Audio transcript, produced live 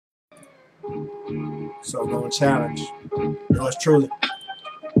So going challenge. Yours truly.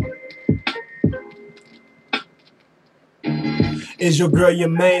 Is your girl your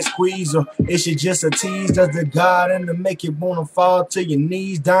main squeeze, or is she just a tease? Does the God in her make you wanna fall to your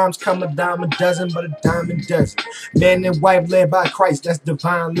knees? Dimes come a dime a dozen, but a diamond doesn't. Man and wife led by Christ, that's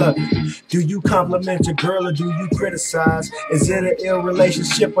divine love. Do you compliment your girl or do you criticize? Is it an ill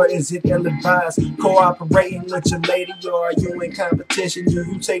relationship or is it ill-advised? Cooperating with your lady, or are you in competition? Do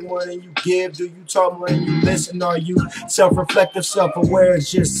you take more than you give? Do you talk more than you listen? Are you self-reflective, self-aware,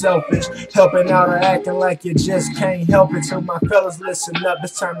 it's just selfish? Helping out or acting like you just can't help it? So my fellas, listen up,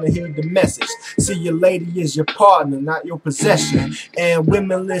 it's time to hear the message. See, your lady is your partner, not your possession. And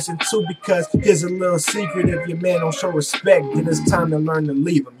women listen too, because here's a little secret: if your man don't show respect, then it's time to learn to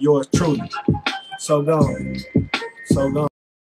leave him. Yours truly. So gone. So gone.